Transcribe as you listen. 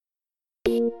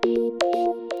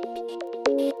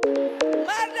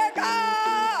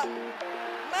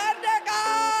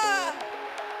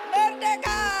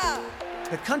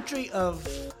country of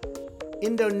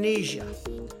Indonesia.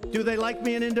 Do they like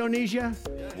me in Indonesia?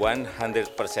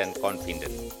 100%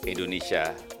 confident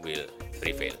Indonesia will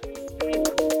prevail.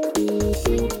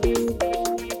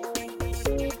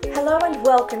 Hello and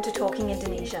welcome to Talking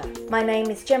Indonesia. My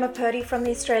name is Gemma Purdy from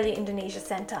the Australia-Indonesia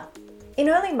Centre. In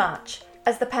early March,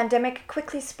 as the pandemic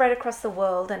quickly spread across the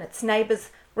world and its neighbours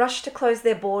rushed to close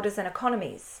their borders and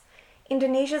economies,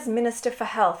 Indonesia's Minister for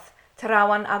Health,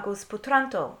 Terawan Agus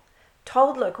Putranto,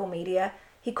 told local media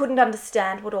he couldn't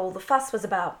understand what all the fuss was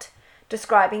about,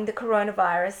 describing the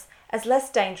coronavirus as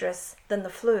less dangerous than the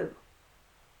flu.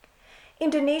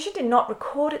 Indonesia did not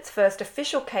record its first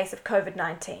official case of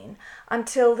COVID-19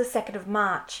 until the 2nd of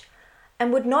March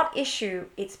and would not issue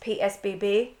its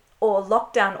PSBB or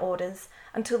lockdown orders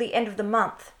until the end of the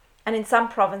month, and in some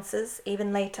provinces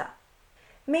even later.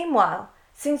 Meanwhile,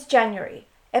 since January,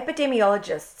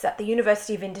 epidemiologists at the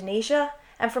University of Indonesia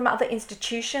and from other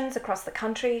institutions across the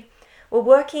country were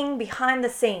working behind the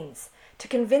scenes to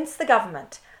convince the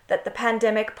government that the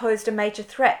pandemic posed a major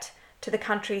threat to the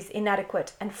country's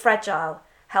inadequate and fragile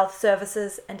health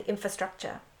services and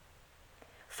infrastructure.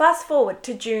 Fast forward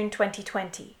to June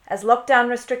 2020, as lockdown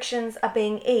restrictions are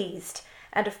being eased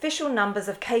and official numbers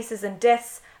of cases and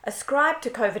deaths ascribed to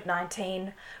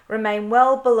COVID-19 remain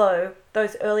well below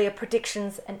those earlier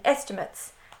predictions and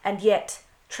estimates, and yet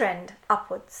trend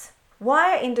upwards.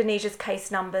 Why are Indonesia's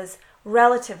case numbers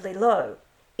relatively low?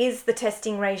 Is the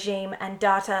testing regime and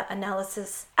data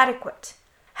analysis adequate?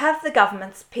 Have the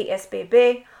government's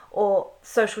PSBB or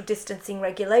social distancing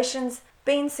regulations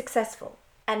been successful?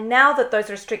 And now that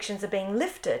those restrictions are being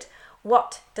lifted,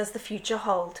 what does the future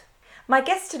hold? My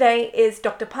guest today is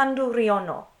Dr. Pandu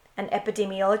Riono, an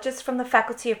epidemiologist from the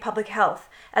Faculty of Public Health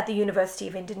at the University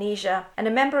of Indonesia and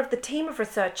a member of the team of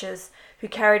researchers who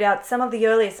carried out some of the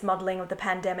earliest modelling of the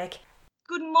pandemic.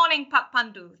 Good morning, Pak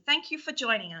Pandu. Thank you for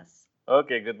joining us.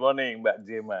 Okay, good morning, Mbak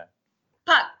Gemma.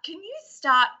 Pak, can you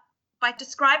start by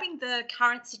describing the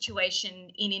current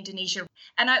situation in Indonesia?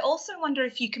 And I also wonder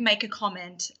if you can make a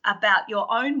comment about your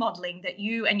own modelling that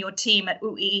you and your team at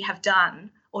UI have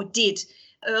done or did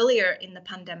earlier in the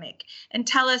pandemic, and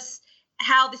tell us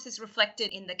how this is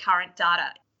reflected in the current data.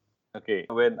 Okay,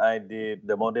 when I did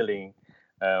the modeling,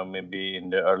 maybe in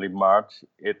the early March,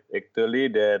 it actually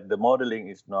that the modeling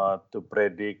is not to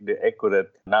predict the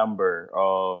accurate number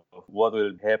of what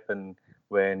will happen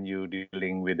when you're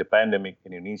dealing with the pandemic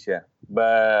in Indonesia.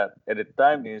 But at the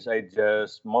time is I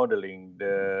just modeling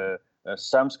the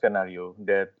some scenario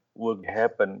that would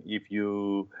happen if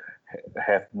you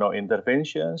have no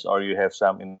interventions or you have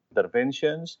some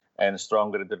interventions and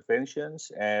stronger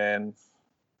interventions. And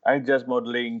I just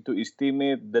modeling to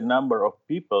estimate the number of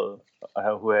people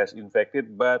who has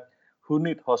infected but who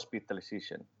need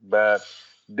hospitalization. But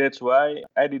that's why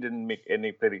I didn't make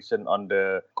any prediction on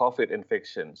the COVID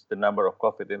infections, the number of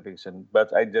COVID infections,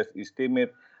 but I just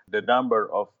estimate the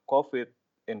number of COVID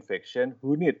infection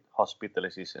who need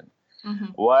hospitalization.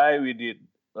 Mm-hmm. Why we did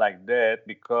like that?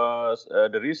 Because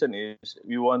the reason is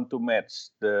we want to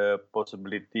match the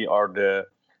possibility or the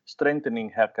strengthening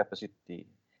health capacity.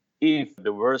 If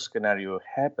the worst scenario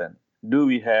happen, do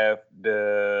we have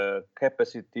the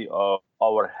capacity of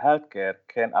our healthcare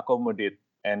can accommodate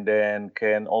and then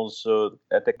can also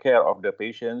take care of the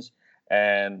patients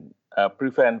and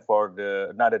prevent for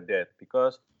another death?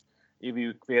 Because if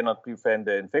you cannot prevent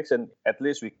the infection, at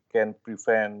least we can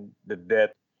prevent the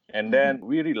death. And then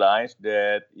we realized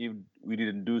that if we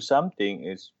didn't do something,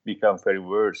 it's become very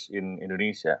worse in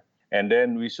Indonesia. And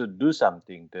then we should do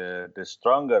something. The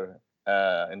stronger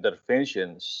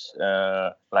interventions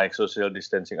like social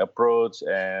distancing approach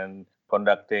and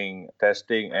conducting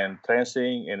testing and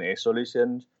tracing and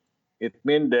isolation, it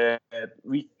means that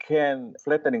we can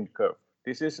flattening the curve.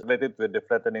 This is related with the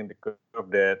flattening the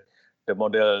curve that the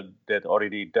model that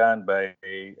already done by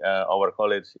our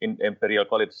college in Imperial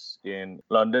College in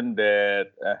London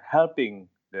that helping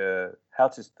the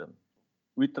health system.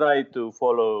 We try to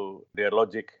follow their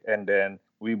logic and then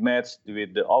we match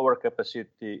with our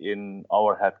capacity in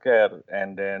our healthcare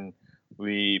and then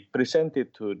we present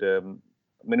it to the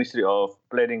Ministry of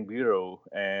Planning Bureau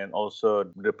and also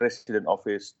the President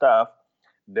Office staff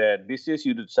that this is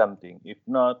you do something. If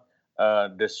not,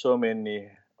 there's so many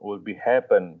will be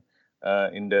happen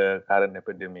in the current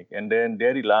epidemic. And then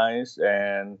they realize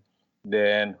and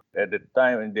then at the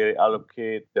time when they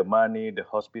allocate the money, the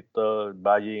hospital,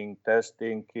 buying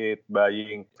testing kit,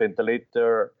 buying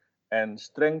ventilator, and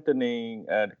strengthening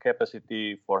the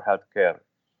capacity for healthcare.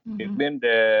 Mm-hmm. It means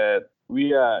that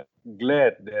we are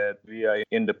glad that we are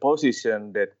in the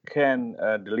position that can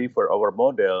deliver our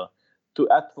model to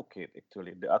advocate,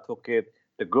 actually, the advocate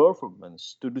the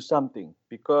governments to do something,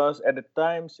 because at the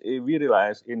times we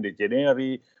realized in the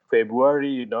January,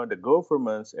 February, the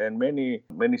governments and many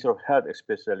Minister of Health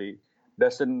especially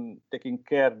doesn't taking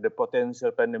care the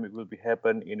potential pandemic will be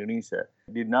happen in Indonesia.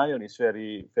 Denial is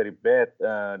very very bad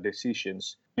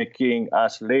decisions, making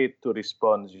us late to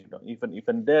respond.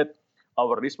 Even that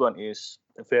our response is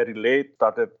very late.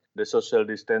 Started the social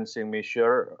distancing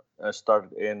measure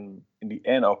started in the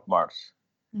end of March.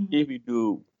 If we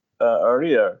do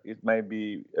earlier, it might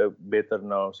be better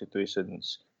now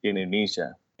situations in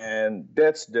Indonesia. And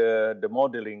that's the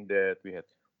modeling that we had.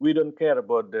 We don't care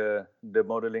about the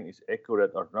modeling is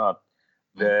accurate or not.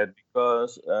 That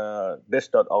because that's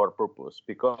not our purpose.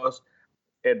 Because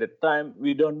at the time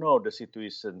we don't know the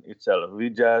situation itself. We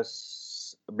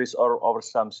just based on our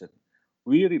assumption.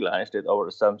 We realized that our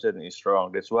assumption is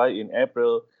wrong. That's why in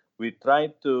April we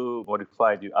tried to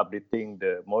modify the updating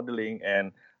the modeling,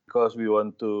 and because we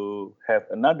want to have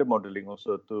another modeling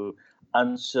also to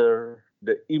answer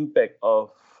the impact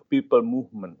of people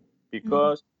movement.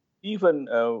 Because even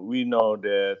we know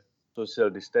that social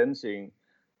distancing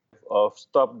of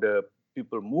stop the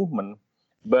people movement,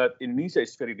 but Indonesia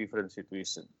is very different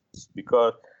situation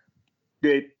because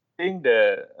they think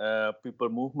the people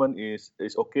movement is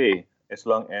okay as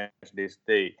long as they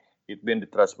stay. It means the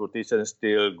transportation is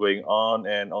still going on,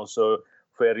 and also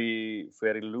very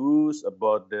very loose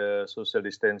about the social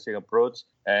distancing approach,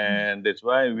 and that's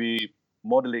why we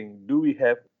modeling. Do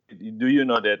you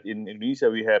know that in Indonesia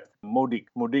we have Mudik?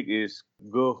 Mudik is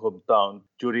go hometown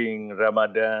during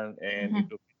Ramadan and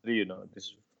Idul Fitri.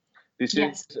 This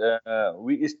Yes. is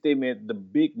we estimate the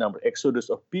big number exodus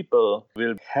of people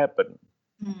will happen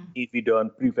if we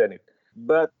don't prevent it.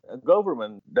 But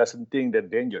government doesn't think that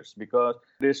dangerous because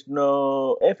there's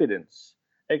no evidence.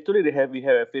 Actually, we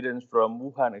have evidence from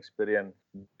Wuhan experience.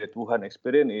 That Wuhan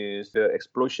experience is the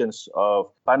explosions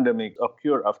of pandemic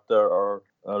occur after our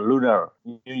lunar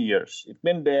New Year's. It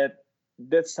means that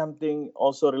that's something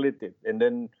also related. And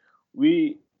then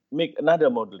we make another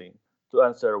modeling to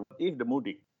answer what if the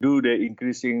Mudik do the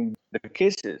increasing the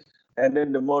cases, and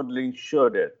then the modeling show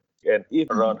that, and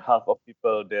if around half of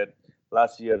people that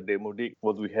last year they Mudik,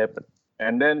 what will happen?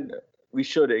 And then we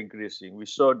show the increasing. We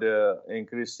saw the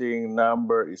increasing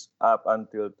number is up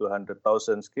until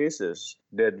 200,000 cases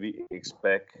that we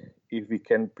expect. If we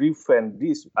can prevent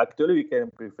this, actually we can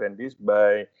prevent this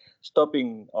by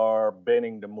stopping or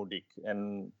banning the Mudik.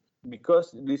 And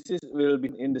because this will be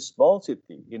in the small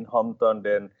city, in hometown,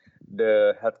 then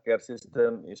the healthcare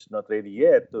system is not ready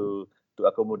yet to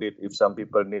accommodate if some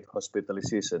people need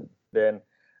hospitalization. Then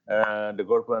the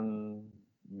government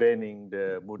banning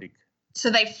the Mudik. So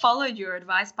they followed your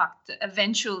advice, but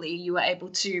eventually you were able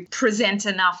to present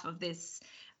enough of this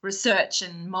research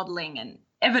and modelling and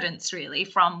evidence really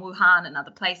from Wuhan and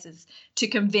other places to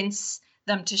convince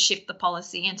them to shift the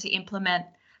policy and to implement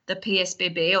the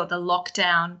PSBB or the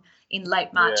lockdown in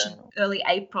late March and early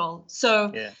April.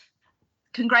 So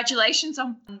congratulations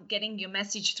on getting your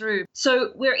message through.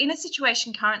 So we're in a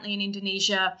situation currently in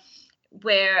Indonesia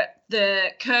where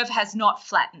the curve has not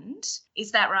flattened.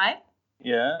 Is that right?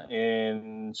 Yeah,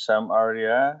 in some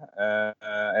area.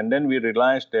 And then we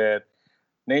realized that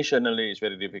nationally it's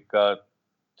very difficult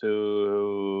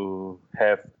to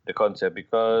have the concept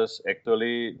because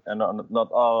actually not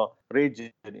all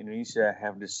regions in Indonesia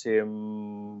have the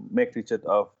same magnitude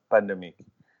of pandemic.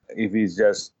 If we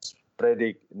just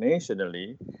predict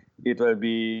nationally, it will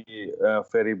be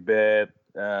very bad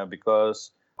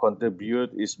because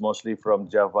contribute is mostly from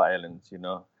Java Islands,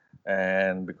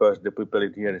 and because the people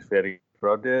in here is very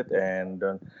crowded, and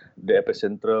the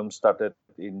epicentrum started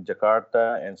in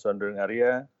Jakarta and surrounding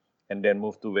area, and then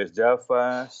moved to West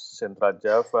Java, Central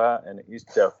Java, and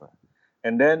East Java.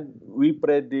 And then we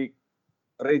predict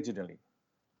regionally.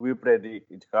 We predict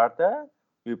Jakarta,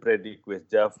 we predict West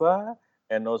Java,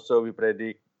 and also we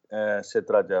predict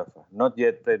Central Java. Not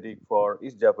yet predict for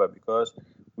East Java because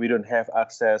we don't have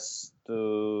access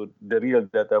to the real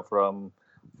data from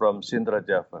Central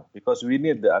Java because we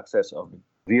need the access of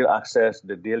real access,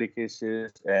 the daily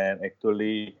cases, and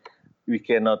actually we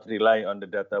cannot rely on the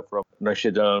data from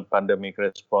national pandemic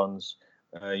response.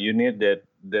 You need that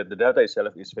the data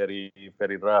itself is very,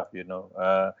 very rough,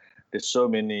 there's so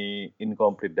many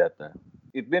incomplete data.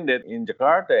 It means that in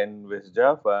Jakarta and West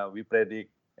Java, we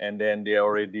predict, and then they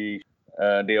already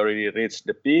reached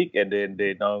the peak, and then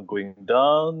they now going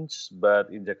down.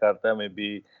 But in Jakarta,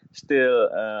 maybe still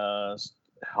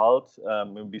halt,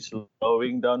 maybe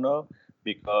slowing down now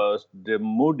because the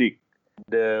Mudik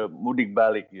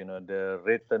balik, the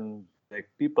return back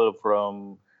people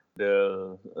from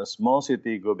the small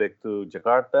city go back to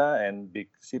Jakarta and big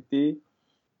city.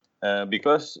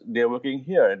 because they're working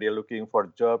here and they're looking for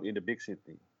a job in the big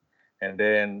city. And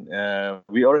then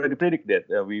we already predict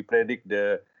that. We predict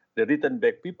the return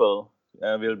back people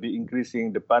will be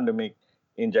increasing the pandemic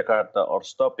in Jakarta or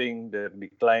stopping the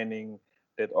declining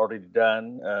that already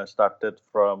done, started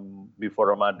from before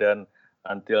Ramadan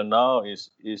until now is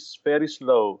very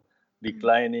slow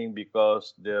declining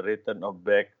because the return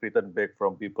back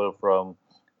from people from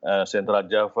Central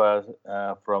Java,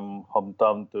 from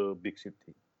hometown to big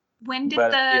city. When did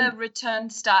the return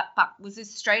start, Pak? Was this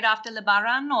straight after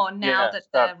Lebaran or now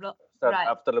start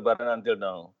after Lebaran until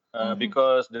now?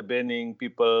 Because the banning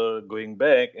people going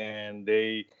back and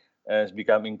they has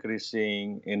become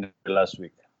increasing in the last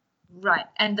week. Right,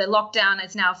 and the lockdown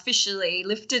is now officially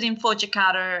lifted in Fort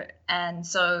Jakarta, and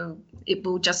so it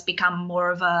will just become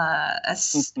more of a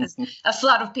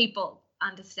flood of people.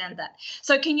 Understand that.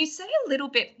 So can you say a little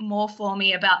bit more for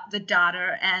me about the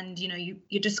data? And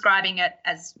you're describing it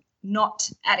as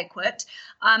not adequate.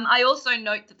 I also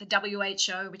note that the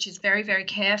WHO, which is very, very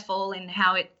careful in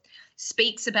how it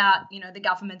speaks about the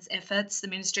government's efforts, the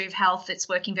Ministry of Health it's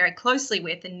working very closely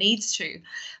with and needs to,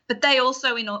 but they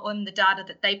also on the data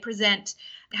that they present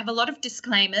have a lot of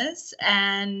disclaimers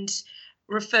and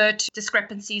refer to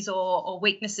discrepancies or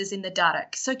weaknesses in the data.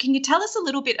 So can you tell us a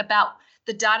little bit about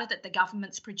the data that the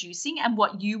government's producing and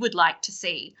what you would like to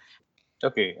see?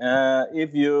 Okay, if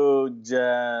you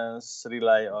just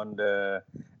rely on the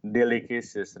daily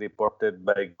cases reported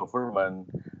by government,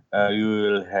 you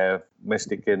will have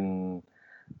mistaken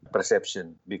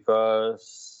perception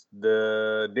because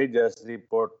they just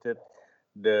reported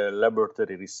the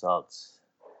laboratory results.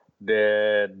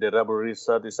 The laboratory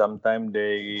result is sometimes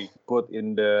they put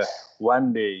in the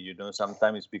one day,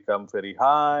 sometimes it's become very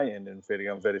high and then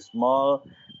very small.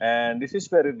 And this is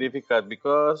very difficult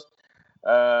because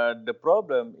the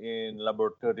problem in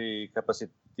laboratory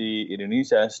capacity in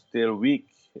Indonesia is still weak.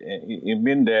 It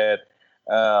means that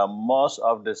most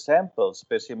of the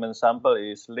specimen sample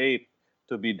is late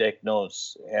to be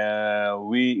diagnosed.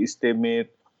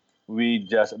 We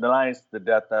just analyze the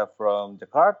data from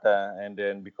Jakarta, and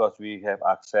then because we have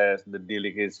access the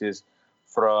daily cases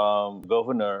from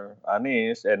Governor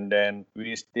Anies, and then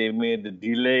we estimate the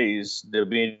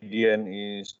median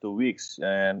is 2 weeks,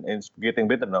 and it's getting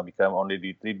better now, become only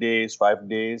 3 days, 5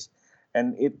 days.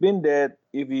 And it means that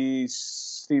if we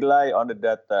rely on the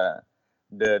data,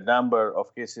 the number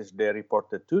of cases they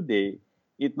reported today,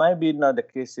 it might be not the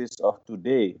cases of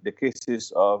today, the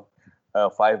cases of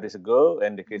 5 days ago,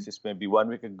 and the cases maybe 1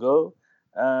 week ago.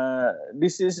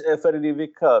 This is very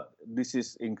difficult. This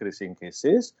is increasing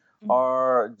cases,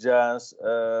 or just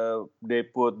they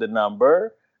put the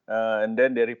number and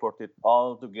then they report it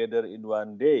all together in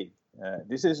one day.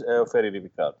 This is very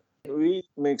difficult. We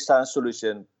make some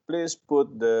solution. Please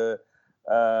put the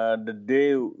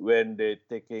day when they're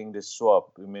taking the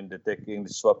swab.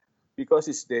 Because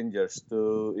it's dangerous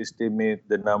to estimate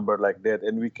the number like that,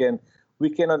 and we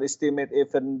cannot estimate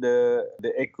even the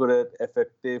accurate,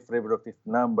 effective, reproductive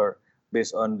number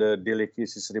based on the daily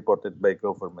cases reported by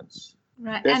governments.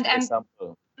 Right, That's an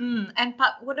example. And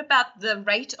what about the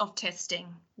rate of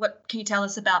testing? What can you tell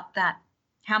us about that?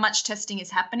 How much testing is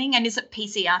happening, and is it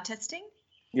PCR testing?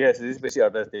 Yes, it is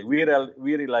PCR testing. We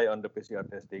rely on the PCR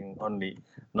testing only,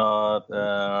 not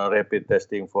rapid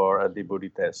testing for antibody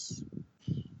tests.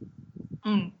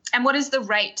 And what is the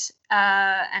rate?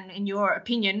 And in your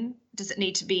opinion, does it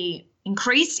need to be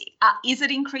increased? Is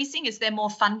it increasing? Is there more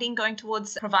funding going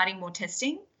towards providing more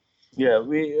testing? Yeah,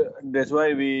 that's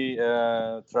why we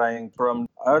trying from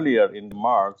earlier in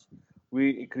March,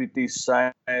 we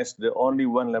criticized the only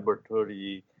one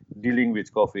laboratory dealing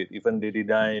with COVID. Even they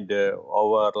deny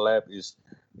our lab is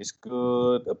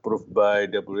good, approved by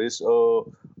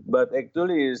WHO, but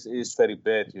actually is very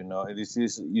bad. This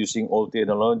is using old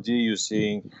technology,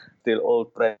 using still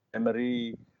old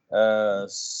primaries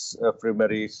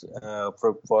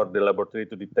for the laboratory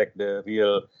to detect the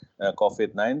real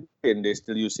COVID-19. They're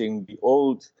still using the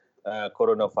old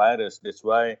coronavirus. That's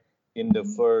why in the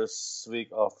first week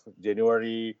of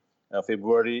January,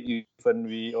 February, even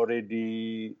we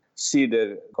already see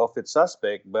the COVID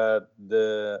suspect, but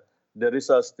the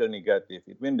results still negative.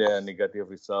 It means the negative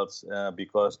results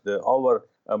because our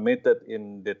method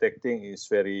in detecting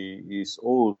is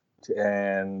old,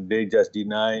 and they just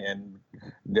deny. And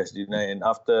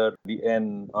after the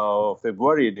end of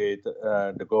February,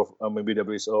 maybe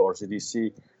WHO or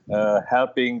CDC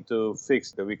helping to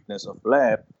fix the weakness of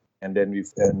lab. And then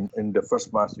in the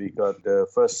first March, we got the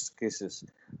first cases.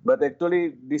 But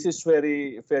actually, this is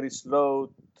very, very slow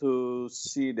to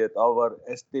see that our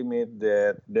estimate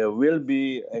that there will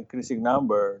be increasing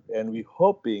number, and we're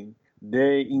hoping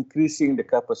they increasing the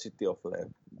capacity of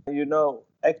lab.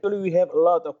 Actually we have a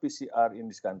lot of PCR in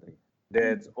this country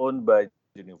that's owned by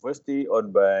university,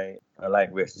 owned by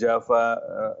like West Java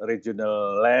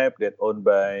regional lab, that owned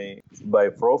by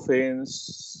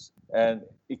province, and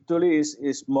actually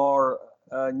is more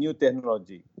new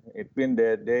technology. It means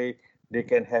that they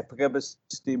can have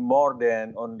capacity more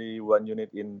than only one unit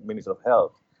in Ministry of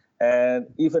Health. And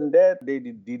even that, they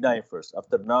deny first.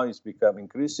 After now, it's become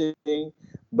increasing,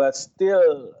 but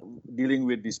still dealing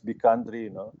with this big country,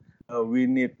 we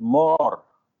need more.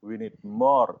 We need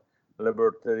more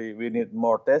laboratory. We need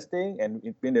more testing, and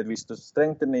it means that we are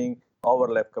strengthening our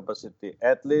lab capacity.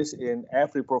 At least in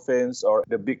every province or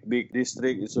the big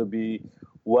district, it should be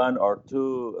 1 or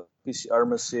 2 PCR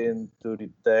machine to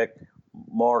detect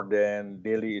more than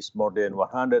daily is more than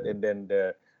 100, and then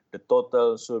the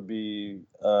total should be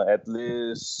at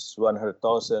least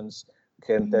 100,000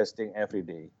 testing every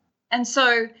day. And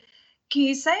so can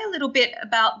you say a little bit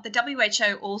about the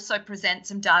WHO also presents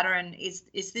some data, and is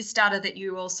this data that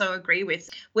you also agree with,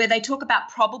 where they talk about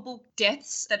probable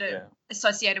deaths that are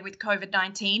associated with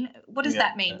COVID-19? What does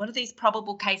that mean? What are these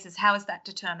probable cases? How is that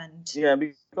determined? Yeah,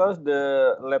 because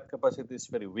the lab capacity is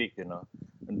very weak,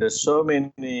 And there's so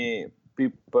many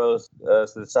people,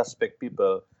 the suspect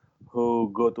people,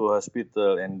 who go to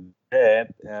hospital and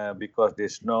dead because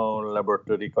there's no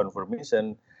laboratory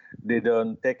confirmation. They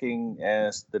don't taking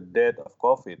as the death of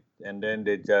COVID, and then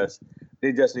they just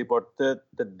reported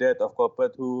the death of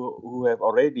COVID who have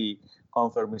already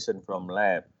confirmation from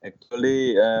lab.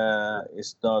 Actually,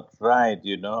 it's not right,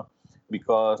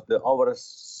 because our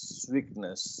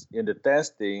weakness in the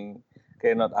testing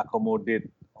cannot accommodate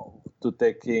to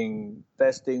taking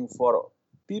testing for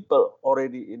people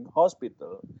already in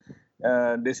hospital.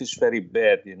 This is very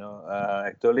bad,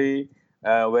 Actually,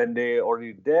 when they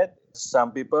already dead,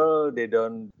 some people, they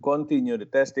don't continue the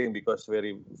testing because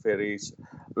very, very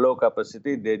low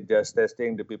capacity. They just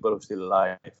testing the people who still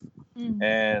alive.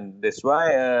 And that's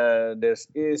why there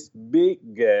is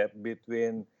big gap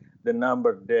between the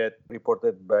number that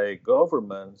reported by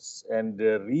governments and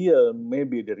the real,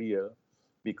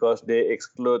 because they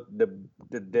exclude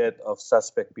the death of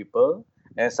suspect people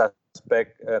and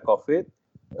suspect COVID.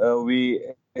 We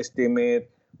estimate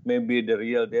maybe the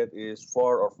real death is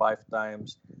 4 or 5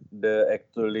 times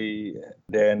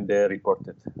than they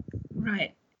reported.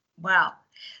 Right. Wow.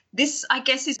 This, I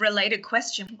guess, is a related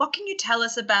question. What can you tell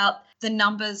us about the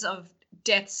numbers of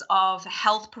deaths of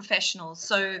health professionals,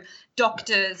 so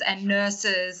doctors and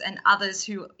nurses and others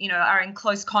who, are in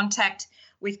close contact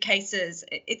with cases?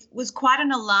 It was quite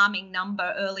an alarming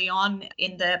number early on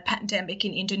in the pandemic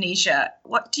in Indonesia.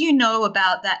 What do you know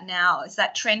about that now? Is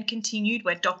that trend continued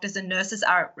where doctors and nurses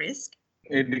are at risk?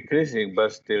 It's decreasing,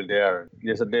 but still there.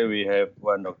 Yesterday we have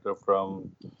one doctor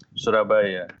from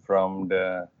Surabaya, from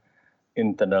the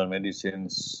internal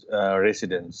medicine's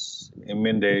residence. I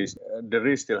mean, the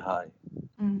risk still high.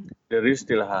 The risk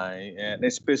still high, and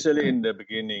especially in the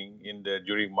beginning,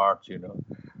 during March,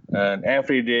 And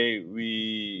every day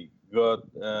we got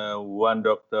 1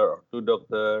 doctor or 2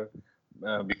 doctors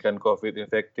become COVID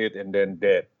infected and then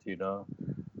dead,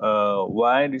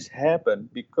 Why this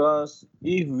happened? Because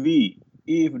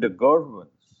if the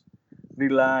governments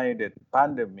rely that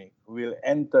pandemic will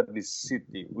enter this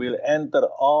city, will enter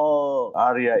all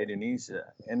area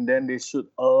Indonesia, and then they should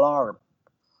alarm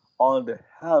all the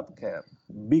healthcare.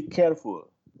 Be careful,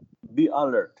 be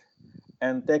alert,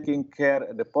 and taking care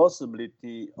of the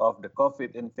possibility of the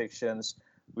COVID infections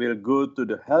will go to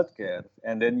the healthcare,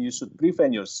 and then you should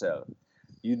prevent yourself.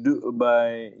 You do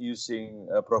by using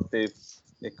protective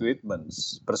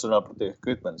equipments, personal protective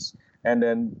equipments, and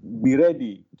then be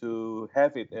ready to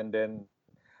have it, and then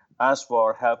ask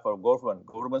for help from government.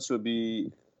 Government should be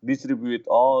distribute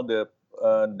all the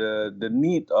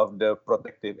need of the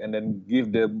protective, and then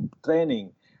give them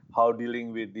training how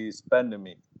dealing with this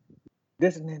pandemic.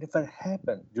 This never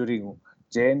happened during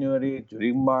January,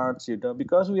 during March,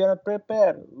 because we are not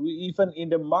prepared. Even in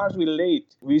the March, we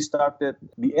late. We started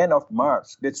the end of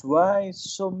March. That's why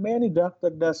so many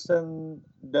doctors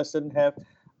doesn't have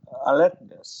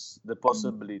alertness, the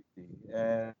possibility.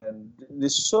 And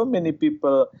there's so many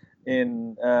people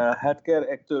in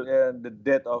healthcare. Actually, the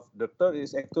death of doctor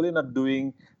is actually not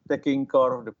taking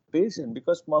care of the patient,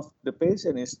 because most of the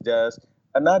patient is just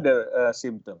another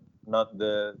symptom, not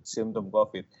the symptom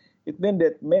COVID. It means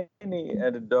that many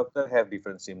the doctor have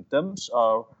different symptoms,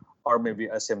 or maybe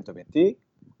asymptomatic,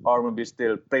 or maybe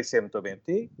still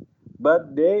pre-symptomatic,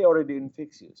 but they already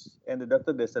infectious, and the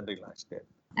doctor doesn't realize that.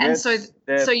 And so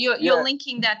you're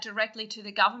linking that directly to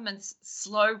the government's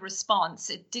slow response.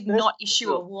 It did not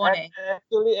issue a warning.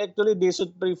 Actually, they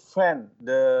should prevent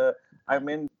I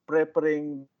mean,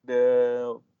 preparing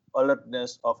the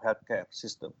alertness of healthcare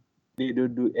system. They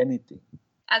don't do anything.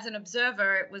 As an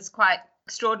observer, it was quite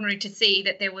extraordinary to see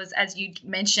that there was, as you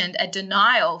mentioned, a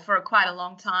denial for quite a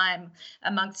long time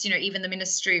amongst, even the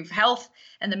Ministry of Health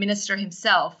and the minister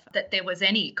himself that there was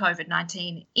any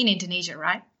COVID-19 in Indonesia,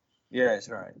 right? Yes,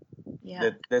 right.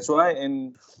 Yeah. That's why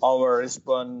in our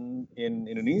response in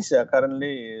Indonesia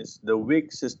currently is the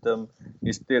weak system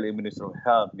is still in Ministry of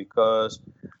Health because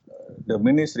the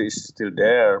ministry is still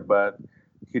there, but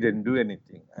he didn't do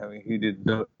anything. I mean, he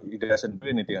doesn't do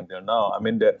anything until now. I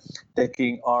mean,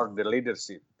 taking the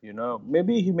leadership.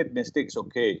 Maybe he made mistakes,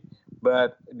 okay,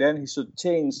 but then he should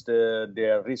change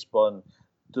their response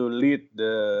to lead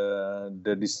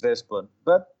this response.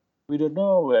 But we don't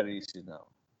know where he is now.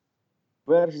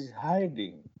 Where is he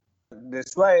hiding?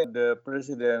 That's why the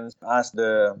president asked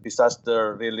the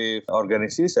disaster relief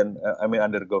organization,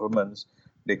 under governments,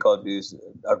 they call this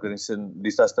organization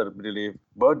disaster relief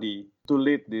body to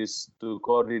lead this, to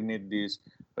coordinate this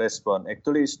response.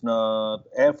 Actually, it's not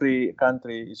every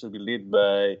country. It should be led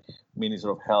by Minister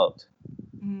of Health.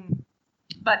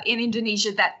 But in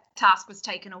Indonesia, that task was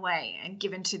taken away and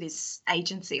given to this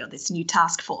agency or this new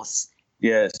task force.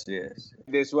 Yes.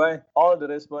 That's why all the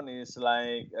response is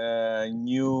like a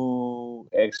new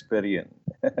experience.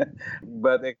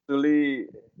 But actually,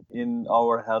 in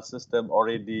our health system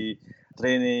already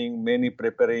training, many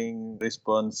preparing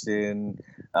response in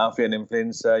avian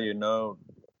influenza,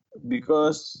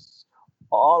 because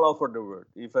all over the world,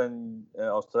 even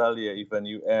Australia, even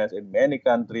US, and many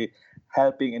countries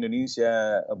helping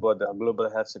Indonesia about the global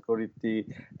health security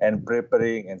and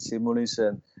preparing and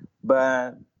simulation.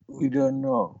 But we don't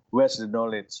know where's the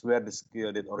knowledge, where the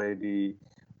skill that already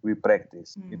we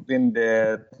practice. It means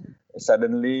that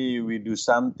suddenly we do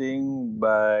something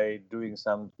by doing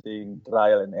something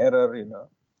trial and error,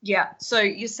 Yeah. So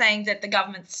you're saying that the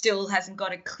government still hasn't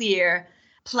got a clear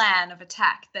plan of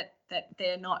attack, that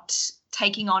they're not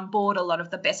taking on board a lot of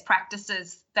the best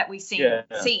practices that we see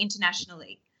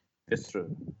internationally. It's true.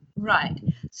 Right.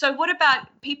 So what about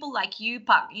people like you,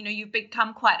 Pak? You've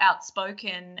become quite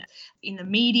outspoken in the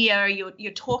media.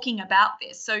 You're talking about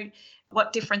this. So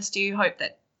what difference do you hope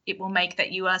that it will make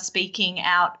that you are speaking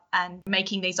out and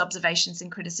making these observations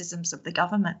and criticisms of the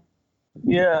government?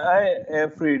 Yeah,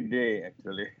 every day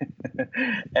actually.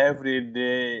 Every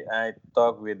day I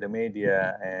talk with the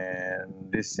media,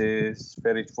 and this is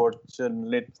very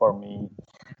fortunate for me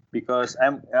because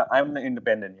I'm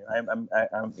independent.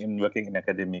 I'm working in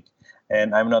academic,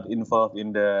 and I'm not involved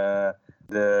in the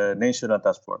national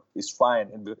task force. It's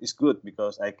fine and it's good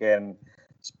because I can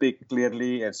speak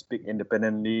clearly and speak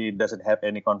independently. Doesn't have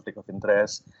any conflict of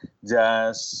interest.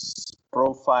 Just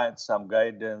provide some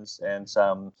guidance and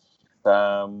some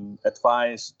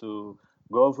advice to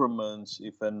governments,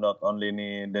 even not only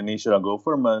the national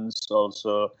governments,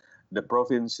 also the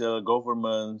provincial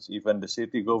governments, even the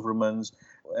city governments,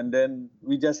 and then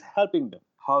we just helping them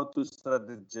how to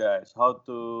strategize, how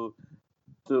to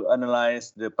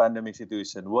analyze the pandemic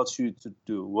situation, what should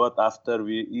do, what after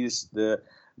we ease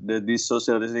this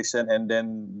social restriction, and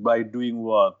then by doing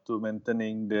what to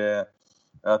maintaining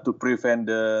to prevent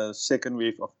the second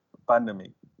wave of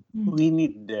pandemic. We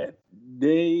need that.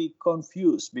 They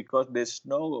confused because there's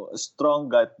no strong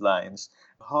guidelines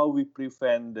how we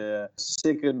prevent the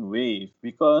second wave,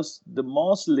 because the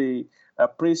mostly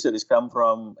pressure is come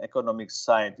from economic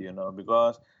side,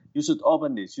 because you should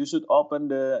open this, you should open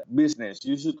the business,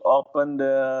 you should open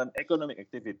the economic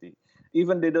activity.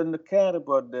 Even they don't care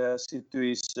about the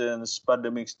situations,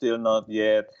 pandemic still not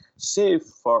yet safe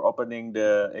for opening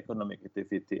the economic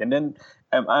activity. And then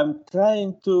I'm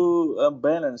trying to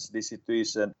balance the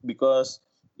situation, because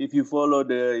if you follow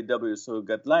the WHO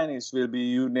guidelines, will be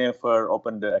you never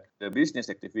open the business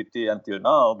activity until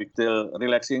now, still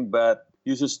relaxing, but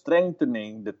you should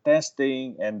strengthening the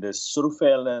testing and the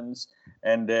surveillance,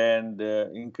 and then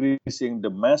increasing the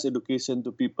mass education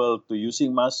to people to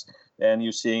using masks and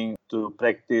using to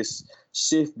practice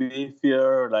safe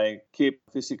behavior, like keep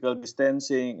physical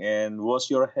distancing and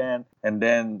wash your hand. And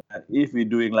then if we're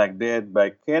doing like that,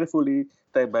 by carefully,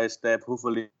 step by step,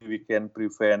 hopefully we can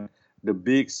prevent the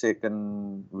big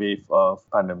second wave of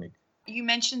pandemic. You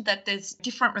mentioned that there's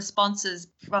different responses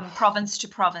from province to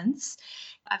province.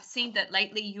 I've seen that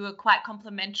lately you were quite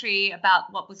complimentary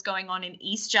about what was going on in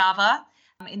East Java,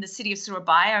 in the city of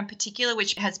Surabaya in particular,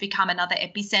 which has become another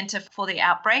epicenter for the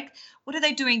outbreak. What are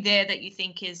they doing there that you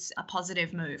think is a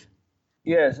positive move?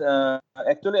 Yes,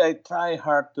 actually I try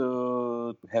hard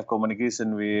to have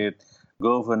communication with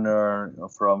governor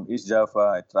from East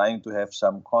Java, trying to have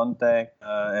some contact,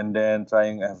 and then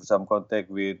trying to have some contact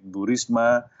with Bu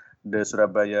Risma, the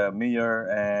Surabaya mayor,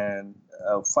 and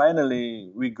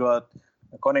finally we got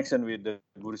a connection with the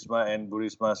Bu Risma, and Bu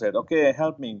Risma said, "Okay,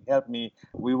 help me.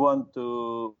 We want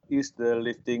to ease the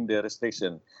lifting the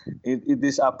restriction. It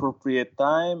is appropriate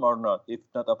time or not? If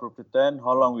not appropriate time,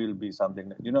 how long will be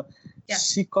something that Yeah.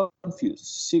 She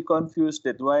confused.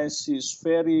 That why she's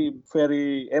very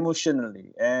very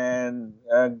emotionally and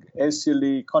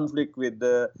actually conflict with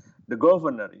the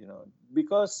governor.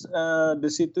 Because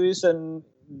the situation,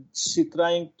 she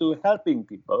trying to helping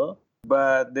people,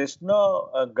 but there's no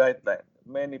guideline.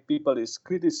 Many people is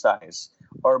criticized,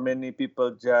 or many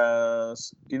people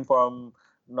just inform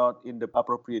not in the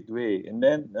appropriate way. And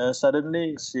then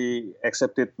suddenly she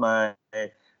accepted my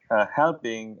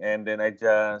helping, and then I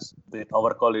just with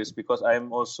our colleagues, because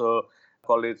I'm also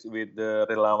colleagues with the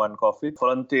Relawan COVID,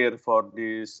 volunteer for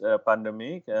this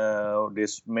pandemic.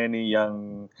 There's many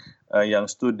young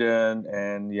student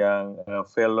and young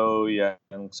fellow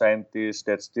young scientists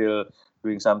that still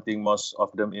doing something, most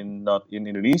of them not in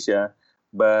Indonesia,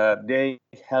 but they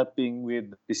helping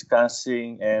with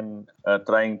discussing and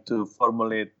trying to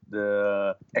formulate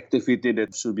the activity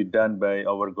that should be done by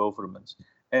our governments.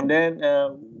 And then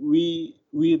we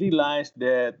realized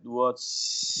that what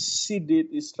she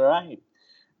did is right,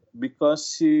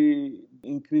 because she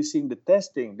increasing the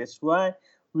testing. That's why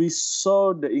we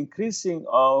saw the increasing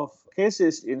of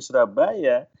cases in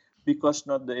Surabaya, because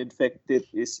not the infected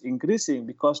is increasing,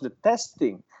 because the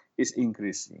testing is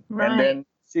increasing. Right. And then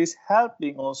she's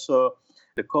helping also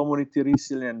the community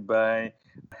resilient by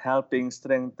helping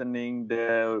strengthening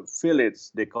the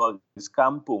village. They call this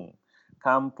kampung,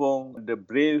 the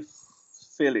brave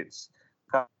village,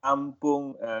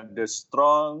 kampung, the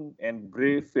strong and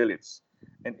brave village.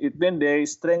 And it means they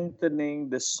strengthening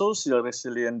the social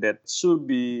resilience that should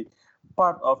be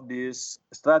part of this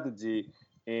strategy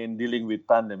in dealing with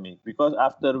pandemic. Because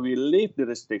after we leave the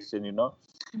restriction,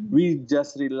 we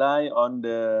just rely on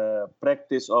the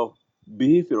practice of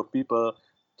behavior of people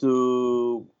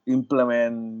to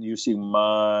implement using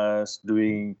masks,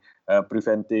 doing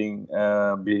preventing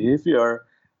behavior.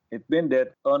 It means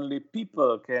that only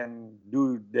people can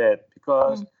do that,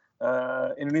 because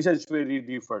Indonesia is very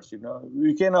diverse.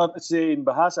 We cannot say in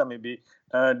Bahasa maybe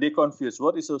they confuse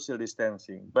what is social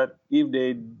distancing, but if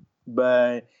they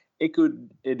could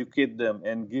educate them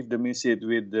and give the message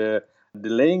with the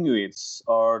language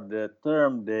or the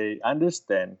term they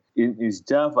understand in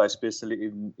Java,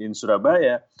 especially in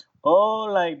Surabaya,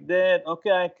 like that.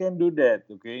 Okay, I can do that.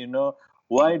 Okay,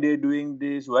 why they doing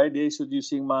this? Why they should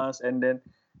using mask? And then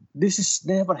this has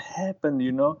never happened,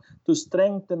 to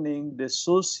strengthening the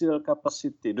social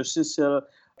capacity, the social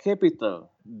capital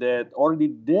that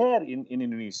already there in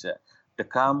Indonesia. The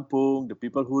kampung, the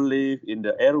people who live in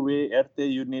the RW, RT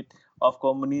unit of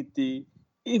community,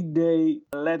 if they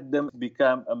let them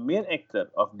become a main actor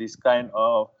of this kind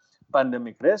of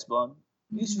pandemic response,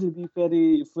 it will be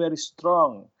very, very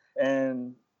strong.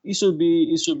 And it should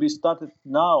be started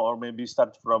now, or maybe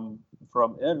start from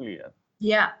earlier.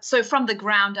 Yeah, so from the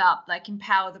ground up, like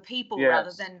empower the people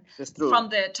rather than from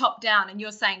the top down. And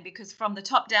you're saying because from the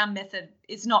top down method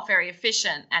is not very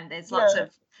efficient, and there's lots of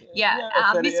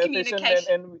miscommunication.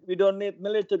 And we don't need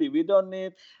military, we don't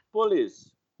need police,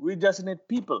 we just need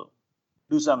people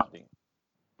do something.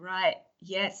 Right.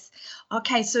 Yes.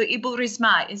 Okay. So Ibu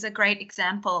Risma is a great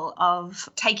example of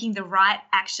taking the right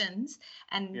actions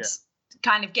and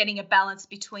kind of getting a balance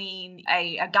between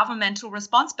a governmental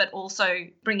response, but also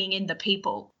bringing in the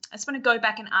people. I just want to go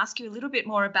back and ask you a little bit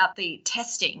more about the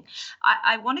testing.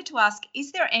 I wanted to ask,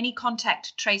 is there any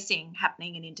contact tracing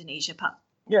happening in Indonesia, Pak?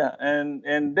 Yeah,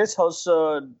 and that's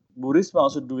also Bu Risma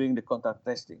also doing the contact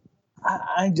testing.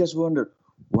 I just wonder,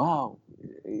 wow,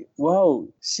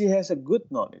 she has a good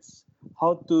knowledge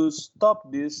how to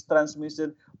stop this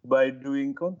transmission by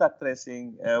doing contact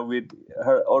tracing with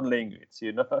her own language.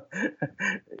 She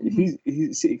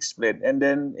explained,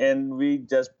 and we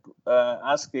just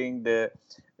asking the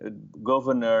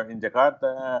governor in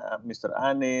Jakarta, Mr.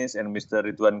 Anies and Mr.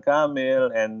 Ridwan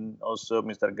Kamil, and also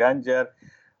Mr. Ganjar,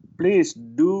 please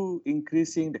do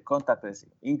increasing the contact tracing,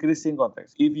 increasing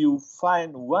contacts. If you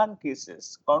find one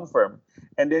cases confirmed,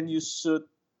 and then you should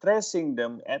tracing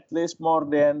them at least more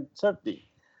than 30,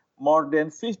 more than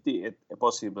 50 if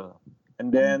possible.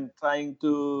 And then trying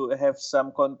to have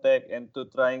some contact and to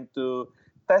trying to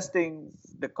testing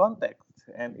the contact.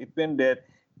 And it means that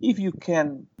if you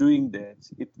can doing that,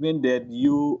 it means that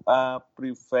you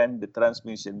prevent the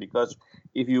transmission, because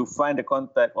if you find the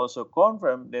contact also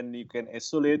confirmed, then you can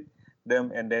isolate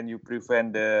them and then you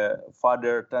prevent the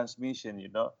further transmission.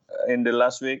 In the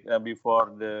last week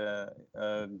before the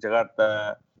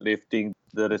Jakarta lifting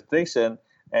the restriction,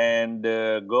 and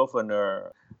the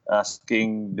governor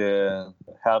asking the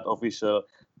health official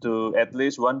to at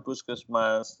least one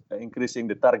puskesmas increasing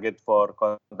the target for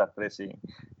contact tracing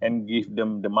and give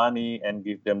them the money and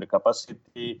give them the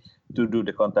capacity to do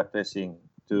the contact tracing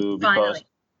because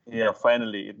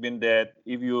finally it means that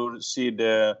if you see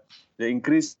the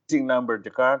increasing number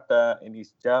Jakarta in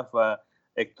East Java,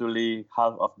 actually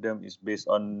half of them is based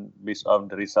on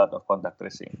the result of contact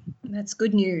tracing. That's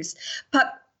good news.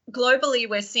 But globally,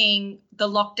 we're seeing the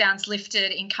lockdowns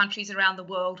lifted in countries around the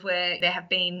world where there have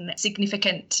been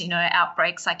significant,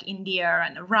 outbreaks like India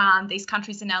and Iran. These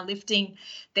countries are now lifting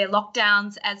their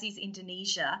lockdowns, as is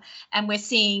Indonesia. And we're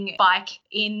seeing a spike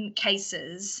in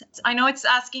cases. I know it's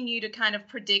asking you to kind of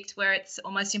predict where it's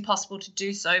almost impossible to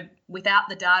do so without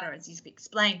the data, as you've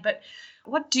explained. But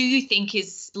what do you think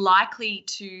is likely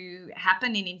to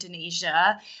happen in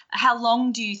Indonesia? How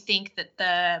long do you think that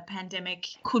the pandemic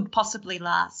could possibly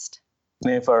last?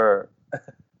 Never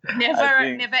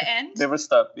Never end? Never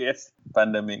stop, yes.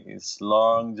 Pandemic is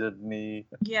long journey.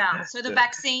 Yeah, so the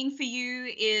vaccine for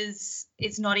you is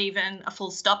not even a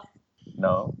full stop?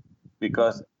 No,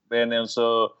 because then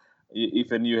also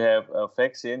even you have a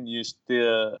vaccine, you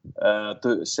still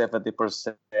to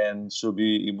 70% should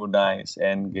be immunized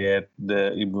and get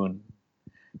the immune.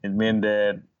 It means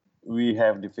that we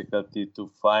have difficulty to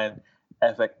find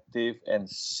effective and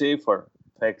safer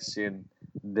vaccine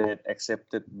that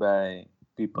accepted by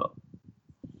people.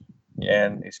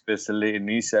 And especially in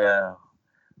Indonesia,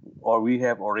 or we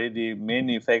have already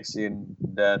many vaccine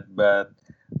but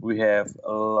we have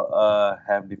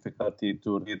difficulty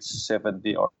to reach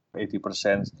 70 or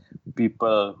 80%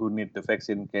 people who need the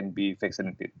vaccine can be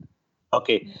vaccinated.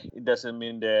 Okay, it doesn't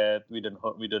mean that we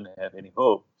don't have any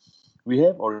hope. We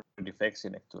have already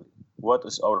vaccine actually. What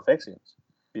is our vaccines?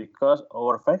 Because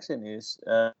our vaccine is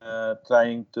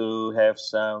trying to have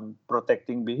some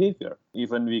protecting behavior.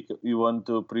 Even we want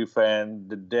to prevent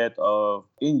the death of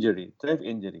traffic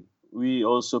injury. We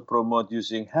also promote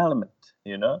using helmet,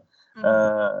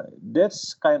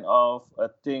 That's kind of a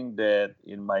thing that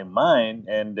in my mind.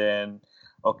 And then,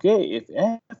 okay, if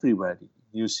everybody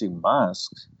using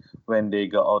masks when they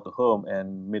go out of home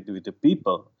and meet with the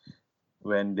people,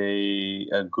 when they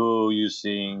go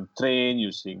using train,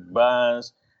 using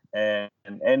bus, and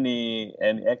any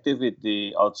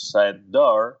activity outside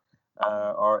door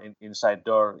or inside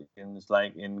door,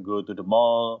 go to the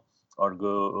mall or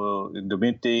go in the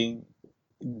meeting.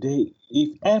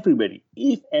 If everybody,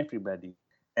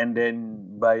 and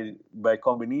then by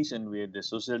combination with the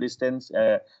social distance,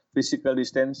 physical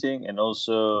distancing, and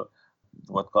also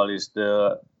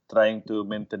the trying to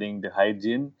maintaining the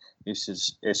hygiene,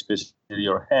 especially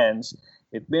your hands,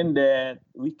 it means that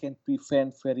we can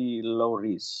prevent very low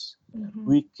risk. Mm-hmm.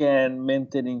 We can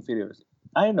maintaining very risk.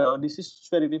 I know this is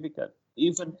very difficult.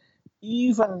 Even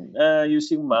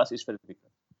using mask is very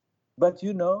difficult. But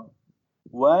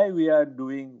why we are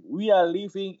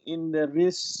living in the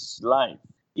risk life.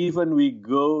 Even we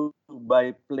go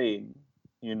by plane,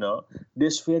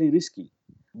 that's very risky.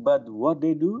 But what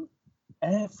they do,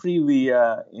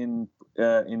 everywhere in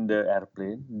the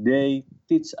airplane, they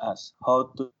teach us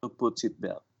how to put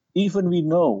seatbelt. Even we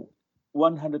know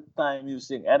 100 times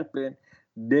using airplane,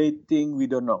 they think we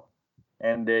don't know.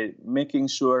 And they making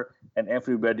sure and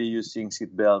everybody using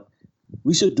seatbelt.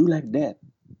 We should do like that.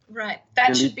 Right.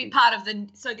 That should be part of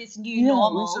this new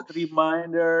normal. We should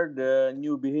reminder the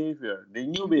new behavior.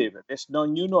 There's no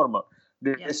new normal.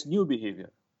 There's new behavior.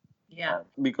 Yeah.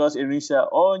 Because in Indonesia,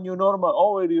 new normal,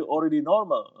 already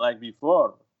normal, like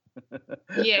before.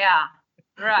 Yeah.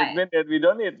 Right. It means that we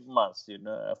don't need masks,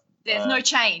 There's no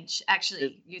change,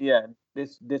 actually.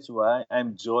 That's why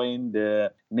I'm joining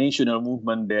the national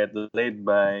movement that led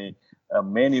by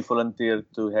many volunteers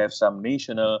to have some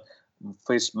national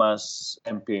face mask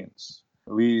campaigns.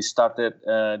 We started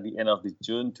the end of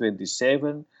June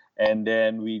 27, and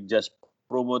then we just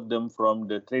promote them from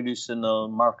the traditional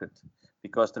market.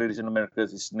 Because traditional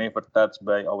market is never touched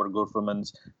by our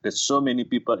governments. There's so many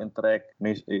people interact.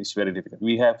 It's very difficult.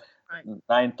 We have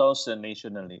 9,000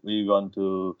 nationally. We want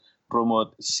to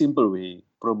promote simple way,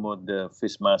 promote the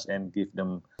face mask and give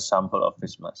them a sample of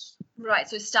face mask. Right.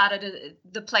 So started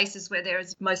at the places where there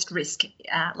is most risk,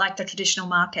 like the traditional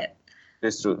market.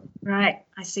 That's true. Right.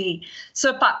 I see.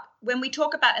 So, but when we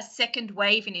talk about a second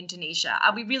wave in Indonesia,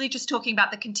 are we really just talking about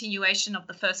the continuation of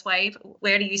the first wave?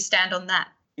 Where do you stand on that?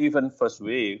 Even first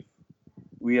wave,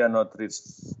 we are not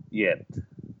reached yet.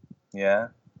 Yeah.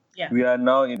 We are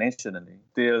now nationally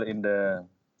still in the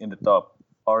top,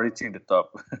 or reaching the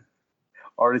top,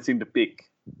 or reaching the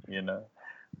peak.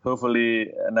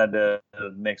 hopefully another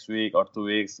next week or 2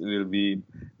 weeks will be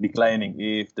declining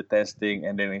if the testing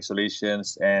and then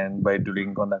isolations, and by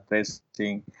doing contact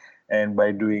tracing and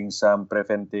by doing some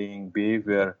preventing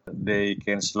behavior, they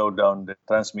can slow down the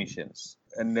transmissions.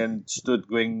 And then stood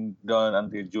going down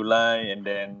until July, and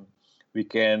then we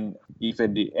can,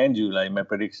 even the end July, my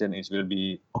prediction is will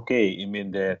be okay. I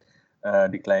mean that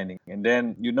declining. And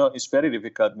then, it's very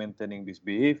difficult maintaining this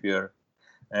behavior,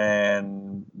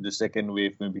 and the second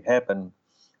wave maybe happen,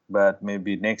 but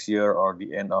maybe next year or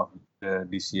the end of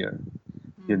this year.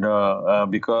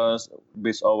 Because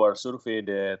based on our survey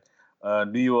that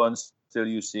do you want still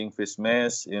using face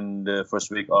mask in the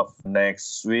first week of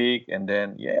next week? And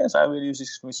then, yes, I will use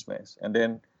this face mask. And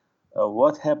then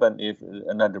what happened if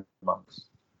another month?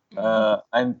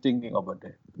 I'm thinking about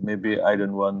that. Maybe I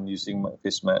don't want using my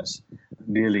face mask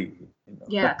daily.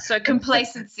 Yeah, so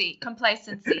complacency.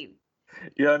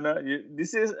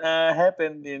 This is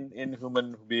happened in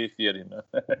human behavior.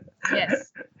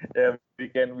 Yes. Yeah,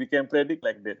 we can predict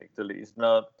like that. Actually, it's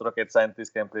not rocket scientists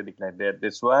can predict like that.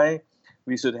 That's why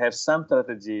we should have some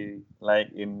strategy,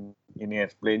 like in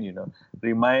explain,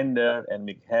 reminder and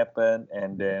make happen,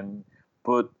 and then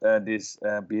put this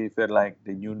behavior like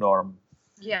the new norm.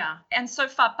 Yeah. And so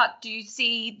far, but do you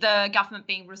see the government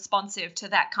being responsive to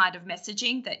that kind of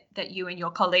messaging that you and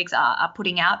your colleagues are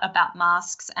putting out about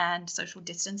masks and social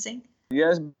distancing?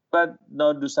 Yes, but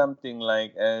not do something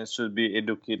like should be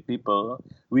educate people.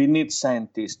 We need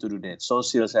scientists to do that,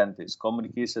 social scientists,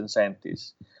 communication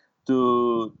scientists,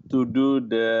 to do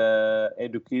the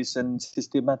education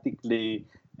systematically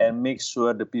and make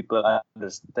sure the people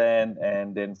understand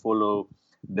and then follow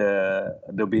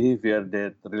the behavior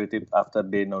that related after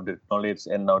they know the knowledge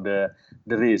and know the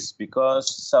risk.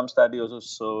 Because some study also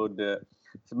show the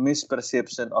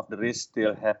misperception of the risk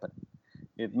still happen.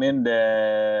 It means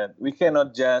that we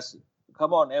cannot just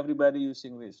come on everybody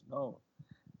using this. No,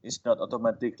 it's not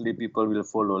automatically people will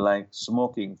follow. Like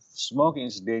smoking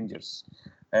is dangerous,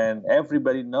 and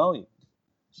everybody know it.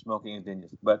 Smoking is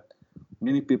dangerous, but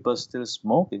many people still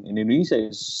smoking. In Indonesia,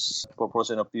 is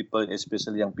proportion of people,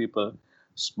 especially young people,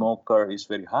 smoker is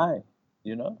very high.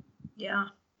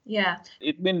 Yeah.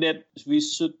 It means that we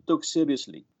should take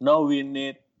seriously. Now we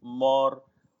need more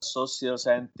social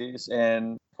scientists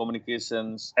and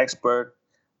communications expert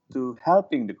to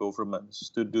helping the governments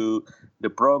to do the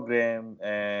program,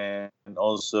 and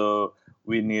also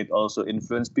we need also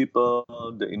influence people,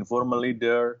 the informal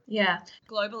leader. Yeah.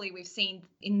 Globally, we've seen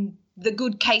in the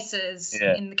good cases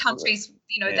in the countries,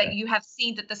 that you have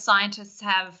seen that the scientists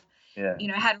have,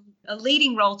 had a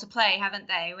leading role to play, haven't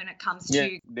they, when it comes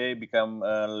to... They become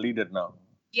a leader now.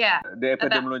 Yeah. The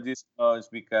epidemiologists has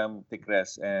become take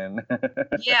rest and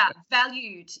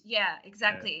valued. Yeah,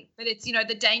 exactly. But it's,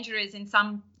 the danger is in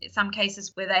some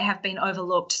cases where they have been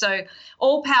overlooked. So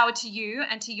all power to you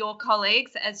and to your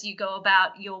colleagues as you go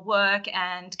about your work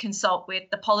and consult with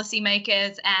the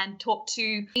policymakers and talk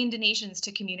to Indonesians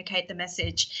to communicate the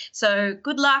message. So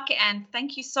good luck, and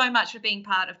thank you so much for being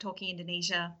part of Talking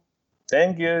Indonesia.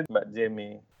 Thank you, Mbak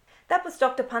Jamie. That was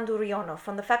Dr. Pandu Riono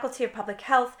from the Faculty of Public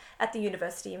Health at the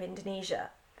University of Indonesia.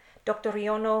 Dr.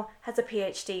 Riono has a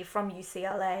PhD from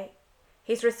UCLA.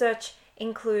 His research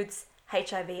includes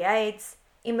HIV/AIDS,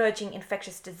 emerging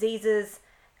infectious diseases,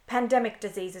 pandemic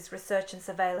diseases research and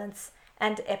surveillance,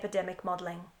 and epidemic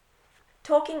modelling.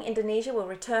 Talking Indonesia will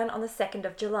return on the 2nd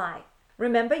of July.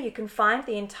 Remember, you can find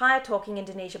the entire Talking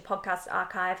Indonesia podcast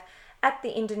archive at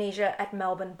the Indonesia at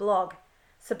Melbourne blog.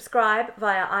 Subscribe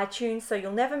via iTunes so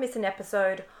you'll never miss an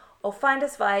episode, or find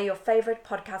us via your favourite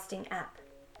podcasting app.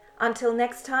 Until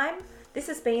next time, this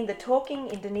has been the Talking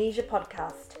Indonesia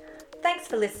podcast. Thanks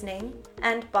for listening,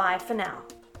 and bye for now.